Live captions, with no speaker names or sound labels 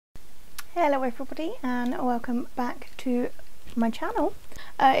Hello everybody and welcome back to my channel.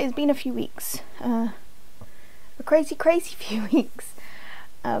 It's been a few weeks, a crazy few weeks.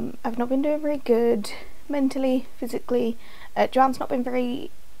 I've not been doing very good mentally, physically. Joanne's not been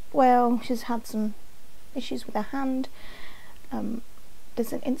very well. She's had some issues with her hand.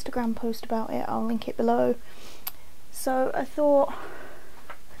 There's an Instagram post about it, I'll link it below. So I thought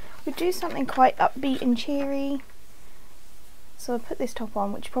we'd do something quite upbeat and cheery. So I put this top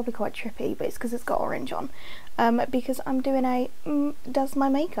on, which is probably quite trippy, but it's because it's got orange on, because I'm doing a does my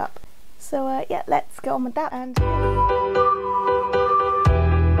makeup. So yeah, let's get on with that. And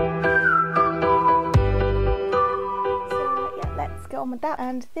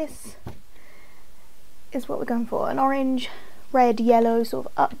and this is what we're going for: an orange, red, yellow sort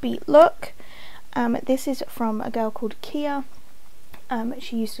of upbeat look. This is from a girl called Kia.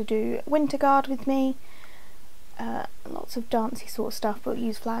 She used to do Winter Guard with me. Lots of dancey sort of stuff, but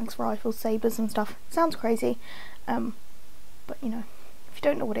use flags, rifles, sabres and stuff. Sounds crazy, but you know, if you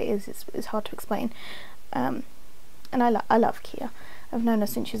don't know what it is, it's hard to explain. And I love Kia. I've known her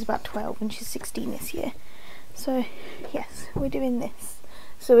since she was about 12 and she's 16 this year. So yes, we're doing this.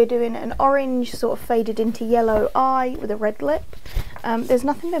 So we're doing an orange sort of faded into yellow eye with a red lip. There's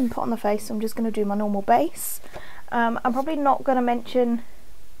nothing been put on the face, so I'm just going to do my normal base. I'm probably not going to mention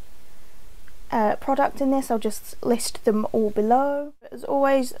product in this, I'll just list them all below. But as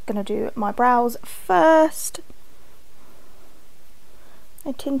always, I'm going to do my brows first.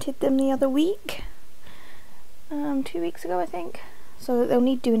 I tinted them the other week, 2 weeks ago I think, so they'll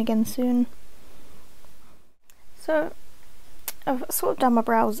need doing again soon. So I've sort of done my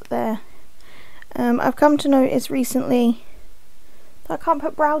brows there. I've come to notice recently that I can't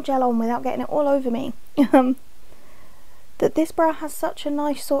put brow gel on without getting it all over me. That this brow has such a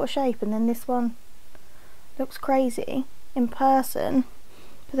nice sort of shape, and then this one looks crazy in person,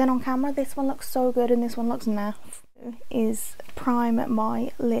 but then on camera this one looks so good and this one looks naff. Is prime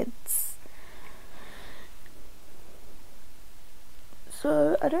my lids.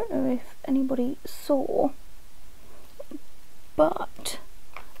 So I don't know if anybody saw, but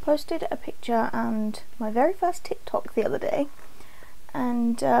I posted a picture and my very first TikTok the other day,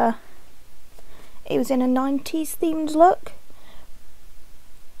 and it was in a 90s themed look,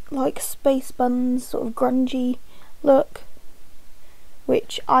 like space buns, sort of grungy look,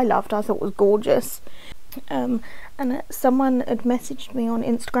 which I loved. I thought was gorgeous. And someone had messaged me on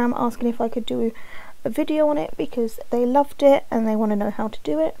Instagram asking if I could do a video on it because they loved it and they want to know how to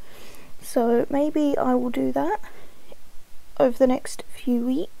do it. So maybe I will do that over the next few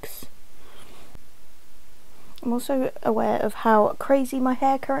weeks. I'm also aware of how crazy my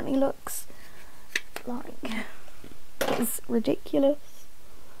hair currently looks. Like, it's ridiculous.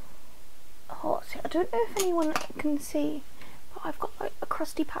 Oh, see, I don't know if anyone can see, but I've got like a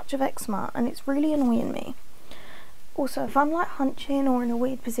crusty patch of eczema and it's really annoying me. Also, if I'm like hunching or in a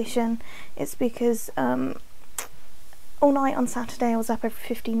weird position, it's because all night on Saturday I was up every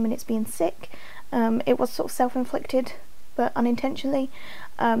 15 minutes being sick. It was sort of self-inflicted, but unintentionally.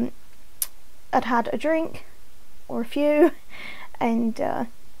 I'd had a drink or a few, and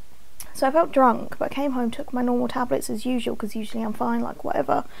so I felt drunk, but I came home, took my normal tablets as usual, because usually I'm fine, like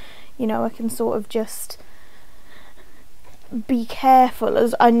whatever, you know, I can sort of just be careful,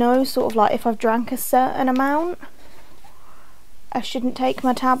 as I know sort of like if I've drank a certain amount I shouldn't take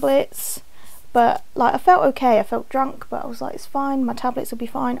my tablets. But like I felt okay, I felt drunk, but I was like, it's fine, my tablets will be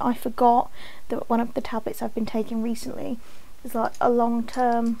fine. I forgot that one of the tablets I've been taking recently is like a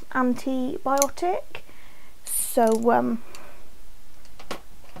long-term antibiotic, so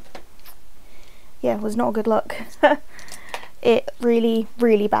yeah, it was not a good look. It really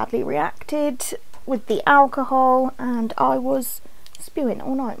badly reacted with the alcohol and I was spewing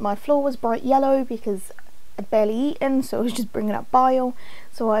all night. My floor was bright yellow because I'd barely eaten, so I was just bringing up bile.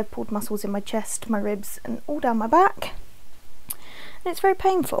 So I pulled muscles in my chest, my ribs and all down my back, and it's very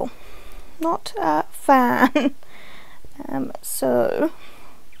painful. Not a fan. So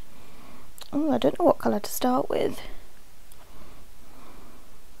I don't know what colour to start with.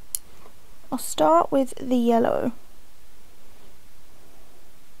 I'll start with the yellow.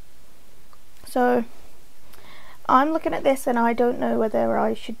 So I'm looking at this and I don't know whether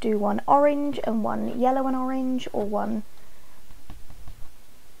I should do one orange and one yellow and orange, or one,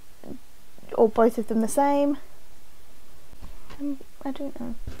 or both of them the same. I don't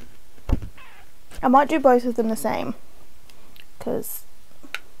know. I might do both of them the same, because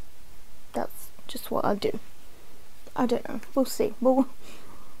that's just what I do. I don't know. We'll see.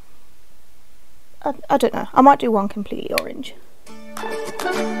 I don't know. I might do one completely orange.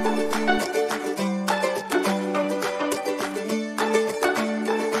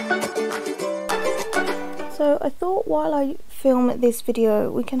 I thought while I film this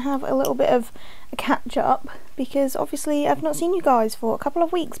video we can have a little bit of a catch up, because obviously I've not seen you guys for a couple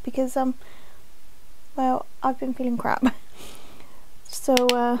of weeks because well, I've been feeling crap.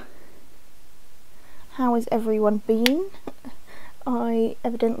 So how has everyone been? I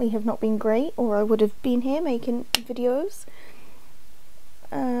evidently have not been great, or I would have been here making videos.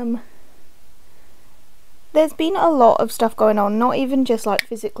 There's been a lot of stuff going on, not even just like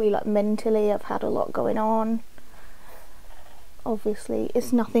physically, like mentally I've had a lot going on. Obviously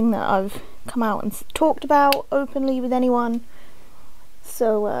it's nothing that I've come out and talked about openly with anyone,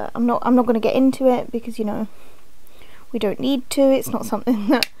 so I'm not going to get into it because, you know, we don't need to. It's not something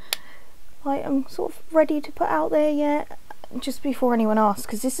that like I'm sort of ready to put out there yet, just before anyone asks,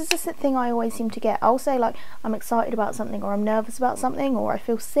 because this is the thing I always seem to get. I'll say like I'm excited about something, or I'm nervous about something, or I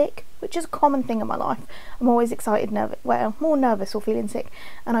feel sick, which is a common thing in my life. I'm always excited, nervous, well, more nervous or feeling sick,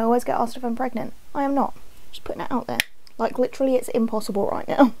 and I always get asked if I'm pregnant. I am not. Just putting it out there. Like literally it's impossible right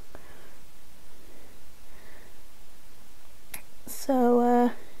now.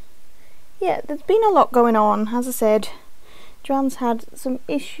 So yeah, there's been a lot going on. As I said, Joanne's had some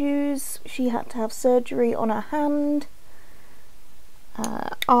issues. She had to have surgery on her hand.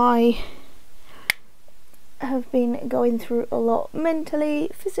 I have been going through a lot mentally.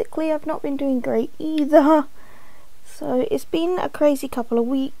 Physically I've not been doing great either, so it's been a crazy couple of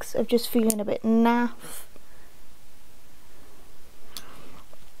weeks of just feeling a bit naff.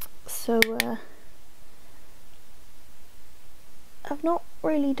 So I've not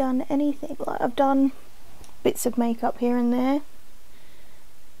really done anything. Like, I've done bits of makeup here and there,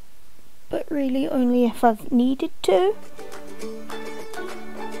 but really only if I've needed to.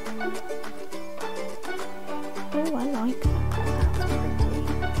 Oh, I like that. That's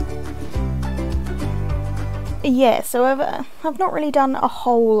pretty. Yeah, so I've not really done a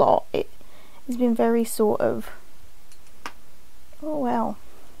whole lot. It has been very sort of, oh well,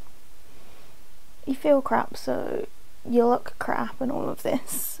 you feel crap, so you look crap and all of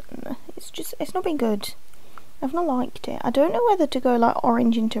this. And it's not been good. I've not liked it. I don't know whether to go like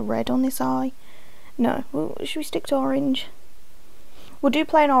orange into red on this eye. No, well, should we stick to orange? We'll do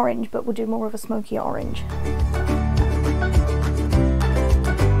plain orange, but we'll do more of a smoky orange.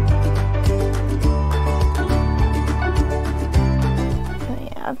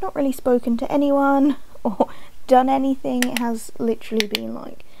 I've not really spoken to anyone or done anything. It has literally been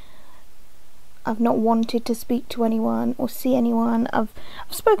like I've not wanted to speak to anyone or see anyone. I've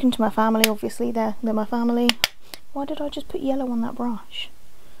spoken to my family, obviously they're my family. Why did I just put yellow on that brush?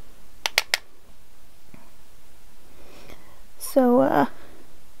 So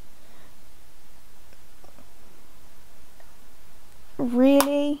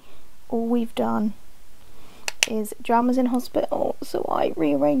really all we've done is Joanne was in hospital, so I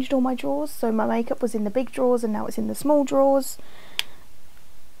rearranged all my drawers. So my makeup was in the big drawers and now it's in the small drawers.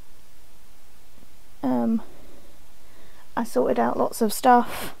 I sorted out lots of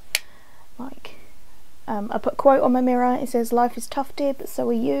stuff, like I put a quote on my mirror. It says, "Life is tough, dear, but so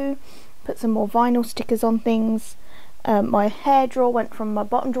are you." Put some more vinyl stickers on things. My hair drawer went from my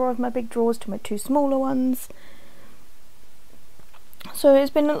bottom drawer of my big drawers to my two smaller ones. So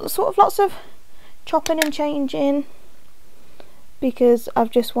it's been sort of lots of chopping and changing, because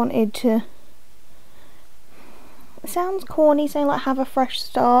I've just wanted to, it sounds corny saying like have a fresh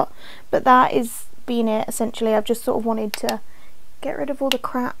start, but that is being it essentially. I've just sort of wanted to get rid of all the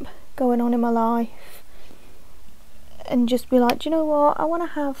crap going on in my life and just be like, do you know what, I want to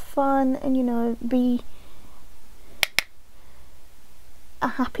have fun and, you know, be a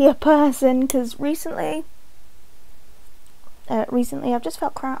happier person, because recently I've just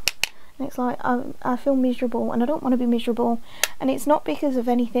felt crap. And it's like I feel miserable and I don't want to be miserable, and it's not because of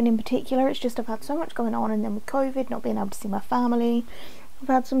anything in particular. It's just I've had so much going on, and then with COVID, not being able to see my family, I've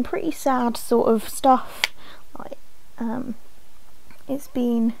had some pretty sad sort of stuff. Like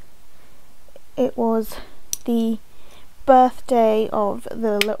it was the birthday of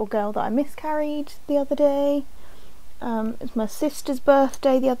the little girl that I miscarried the other day. It's my sister's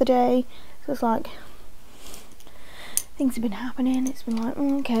birthday the other day, so it's like things have been happening. It's been like,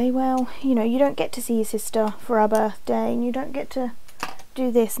 okay, well, you know, you don't get to see your sister for her birthday, and you don't get to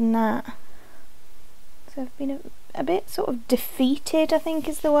do this and that. So I've been a bit sort of defeated, I think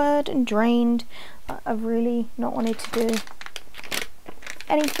is the word, and drained. I've really not wanted to do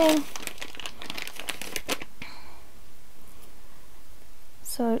anything.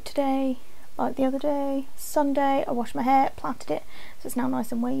 So today, like the other day, Sunday, I washed my hair, plaited it, so it's now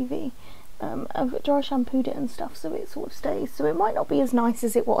nice and wavy. I've dry shampooed it and stuff, so it sort of stays. So it might not be as nice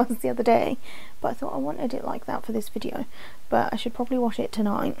as it was the other day, but I thought I wanted it like that for this video. But I should probably wash it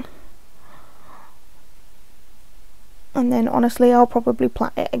tonight. and then honestly I'll probably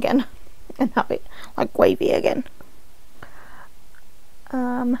plait it again and have it like wavy again.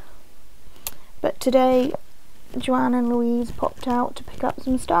 But today Joanne and Louise popped out to pick up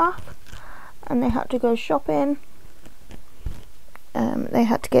some stuff and they had to go shopping. They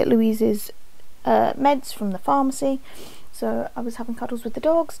had to get Louise's meds from the pharmacy, so I was having cuddles with the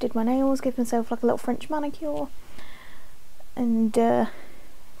dogs, did my nails, gave myself like a little French manicure, and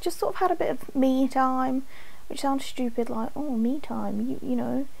just sort of had a bit of me time, which sounds stupid, like, oh, me time, you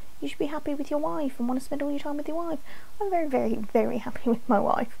know, you should be happy with your wife and want to spend all your time with your wife. I'm very, very, very happy with my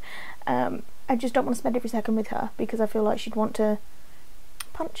wife. I just don't want to spend every second with her because I feel like she'd want to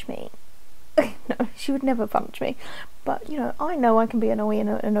punch me. No, she would never punch me, but you know I can be annoying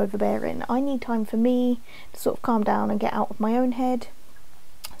and overbearing. I need time for me to sort of calm down and get out of my own head,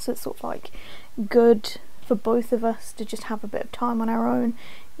 so it's sort of like good for both of us to just have a bit of time on our own.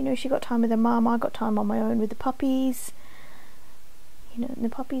 You know, she got time with her mum, I got time on my own with the puppies. You know, and the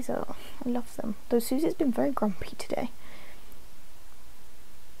puppies are, I love them, though Susie's been very grumpy today,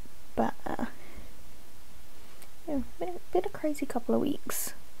 but you know, been a crazy couple of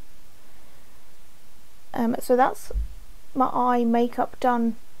weeks. So that's my eye makeup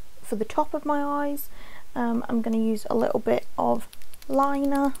done for the top of my eyes. I'm going to use a little bit of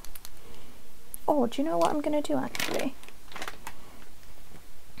liner. Oh, do you know what I'm going to do actually?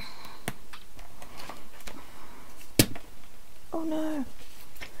 Oh no.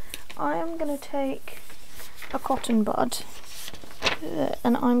 I am going to take a cotton bud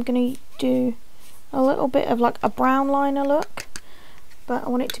and I'm going to do a little bit of like a brown liner look, but I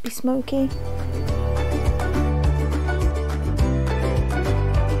want it to be smoky.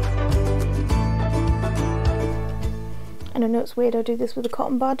 And I know it's weird I do this with a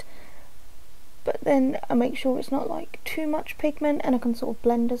cotton bud, but then I make sure it's not like too much pigment and I can sort of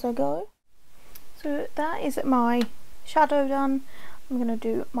blend as I go. So that is my shadow done. I'm going to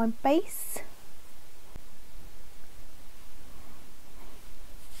do my base.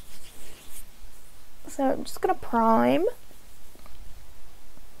 So I'm just going to prime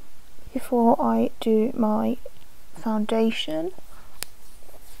before I do my foundation,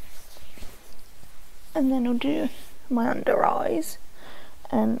 and then I'll do my under eyes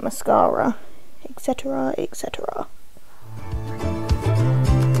and mascara, etc, etc.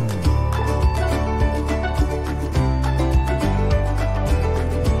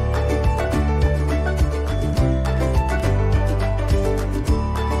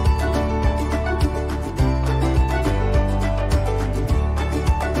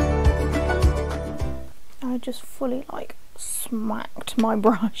 I just fully like smacked my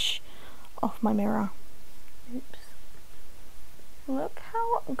brush off my mirror. Oops. Look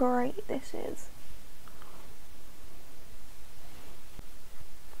how great this is.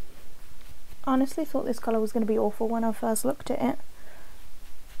 I honestly thought this colour was going to be awful when I first looked at it,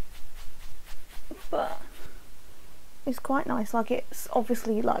 but it's quite nice. Like, it's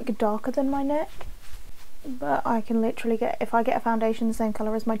obviously like darker than my neck, but I can literally get, if I get a foundation the same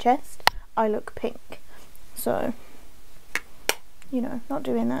colour as my chest, I look pink. So, you know, not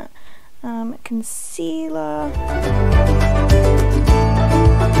doing that. Concealer.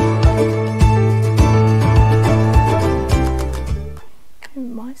 Oh,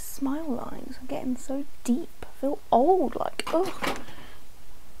 my smile lines are getting so deep. I feel old, like, ugh.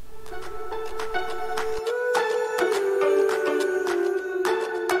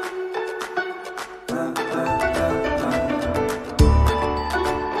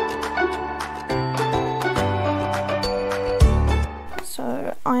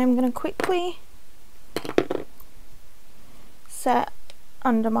 So I am going to quickly set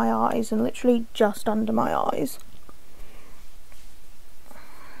under my eyes, and literally just under my eyes.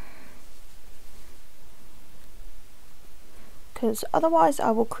 Because otherwise I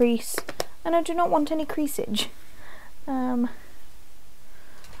will crease, and I do not want any creasage. I'm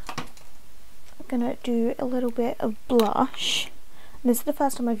going to do a little bit of blush. And this is the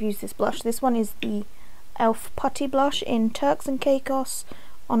first time I've used this blush. This one is the Elf Putty blush in Turks and Caicos.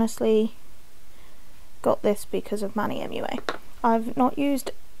 Honestly, got this because of Manny MUA. I've not used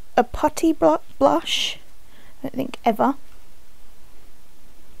a putty blush, I don't think, ever.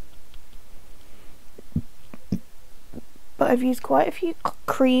 But I've used quite a few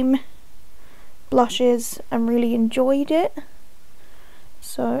cream blushes and really enjoyed it.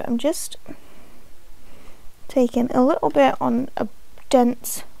 So I'm just taking a little bit on a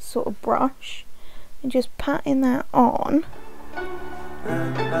dense sort of brush and just patting that on.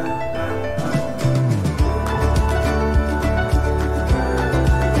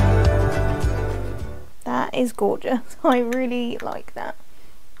 That is gorgeous. I really like that.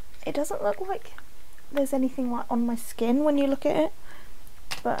 It doesn't look like there's anything like on my skin when you look at it,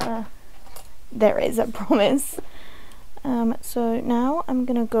 but there is, I promise. So now I'm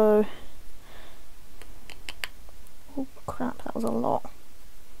gonna go, oh crap, that was a lot,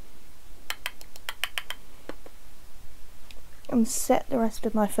 and set the rest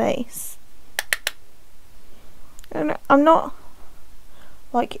of my face. And I'm not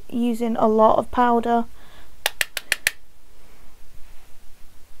like using a lot of powder.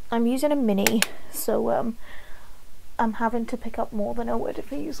 I'm using a mini, so I'm having to pick up more than I would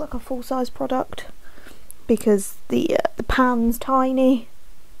if I use like a full-size product, because the pan's tiny.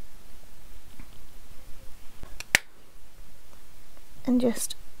 And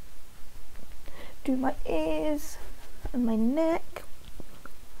just do my ears and my neck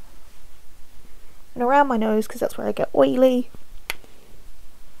and around my nose, because that's where I get oily.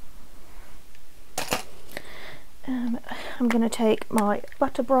 I'm going to take my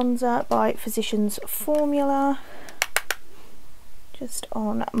butter bronzer by Physicians Formula just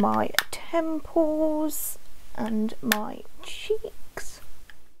on my temples and my cheeks,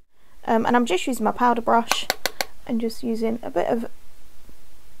 and I'm just using my powder brush and just using a bit of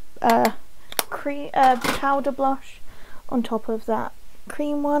powder blush on top of that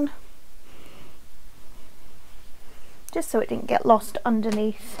cream one, just so it didn't get lost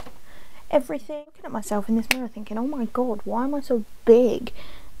underneath everything. Looking at myself in this mirror thinking, oh my god, why am I so big?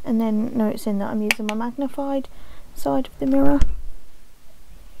 And then noticing that I'm using my magnified side of the mirror.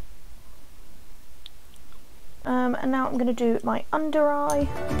 And now I'm going to do my under eye.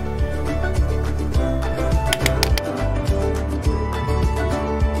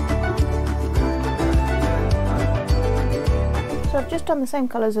 So I've just done the same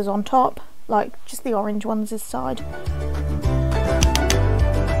colours as on top, like just the orange ones this side.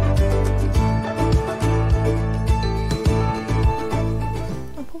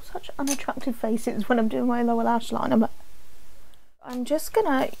 Such unattractive faces when I'm doing my lower lash line. I'm just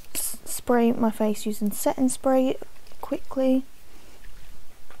gonna spray my face using setting spray quickly.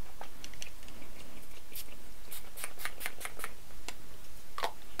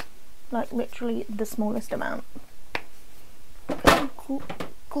 Like literally the smallest amount. Look at how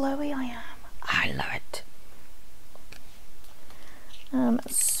glowy I am. I love it.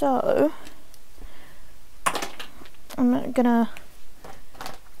 So I'm gonna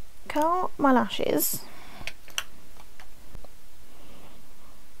curl my lashes.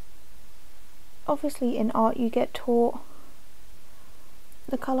 Obviously in art you get taught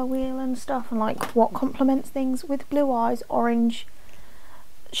the colour wheel and stuff, and like what complements things. With blue eyes, orange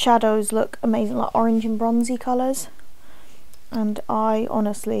shadows look amazing, like orange and bronzy colours, and I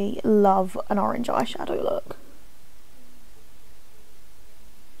honestly love an orange eyeshadow look.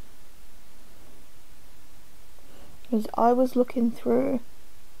 Because I was looking through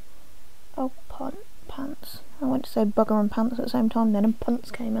pants. I went to say bugger and pants at the same time then, and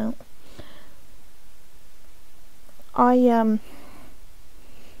punts came out. I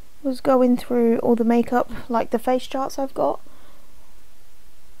was going through all the makeup, like the face charts I've got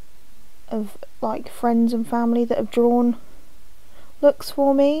of like friends and family that have drawn looks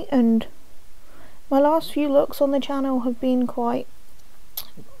for me, and my last few looks on the channel have been quite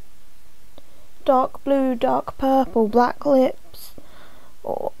dark blue, dark purple, black lips,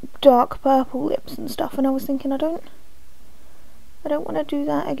 or dark purple lips and stuff, and I was thinking I don't want to do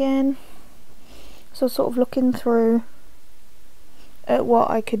that again. So sort of looking through at what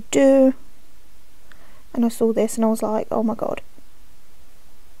I could do, and I saw this and I was like, oh my god,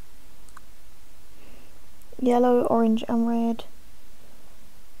 yellow, orange and red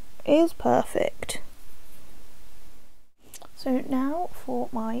is perfect. So now for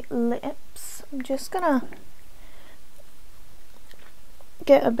my lips, I'm just gonna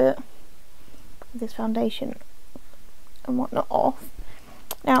get a bit of this foundation and whatnot off.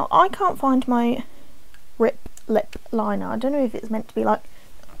 Now I can't find my Rip Lip liner. I don't know if it's meant to be like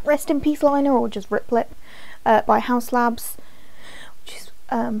Rest in Peace liner or just Rip Lip by House Labs, which is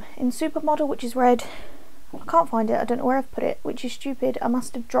in Supermodel, which is red. I can't find it. I don't know where I've put it, which is stupid. I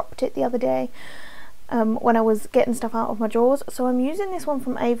must have dropped it the other day when I was getting stuff out of my drawers. So I'm using this one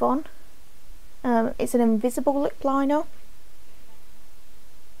from AVON. It's an invisible lip liner,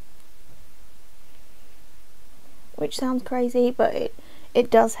 which sounds crazy, but it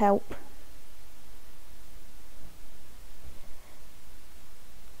does help.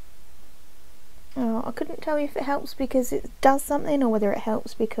 I couldn't tell you if it helps because it does something, or whether it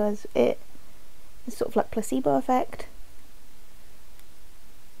helps because it's sort of like placebo effect.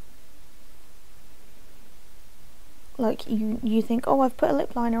 Like you think, oh, I've put a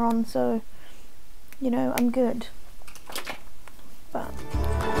lip liner on, so you know I'm good. But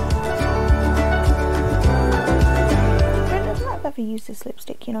never used this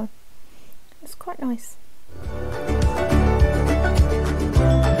lipstick, you know. It's quite nice.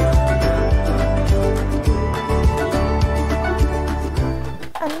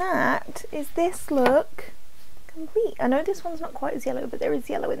 And that is this look complete. I know this one's not quite as yellow, but there is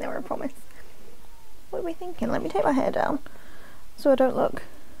yellow in there, I promise. What are we thinking? Let me take my hair down so I don't look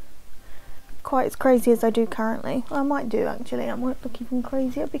quite as crazy as I do currently. Well, I might do actually. I might look even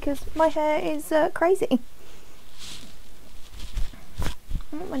crazier because my hair is crazy.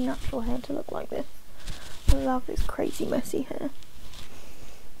 I want my natural hair to look like this. I love this crazy messy hair.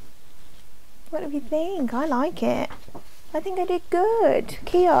 What do you think? I like it. I think I did good.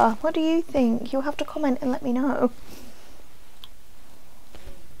 Kia, what do you think? You'll have to comment and let me know.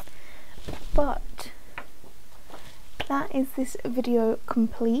 But that is this video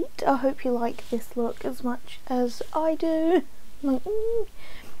complete. I hope you like this look as much as I do. Like,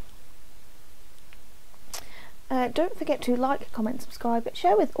 don't forget to like, comment, subscribe,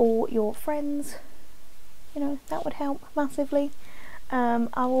 share with all your friends. You know, that would help massively.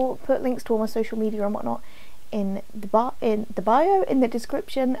 I will put links to all my social media and whatnot in the bio, in the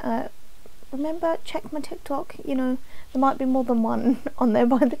description. Remember, check my TikTok. You know, there might be more than one on there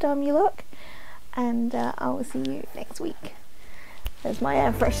by the time you look. And I will see you next week. There's my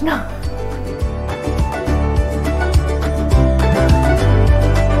air freshener.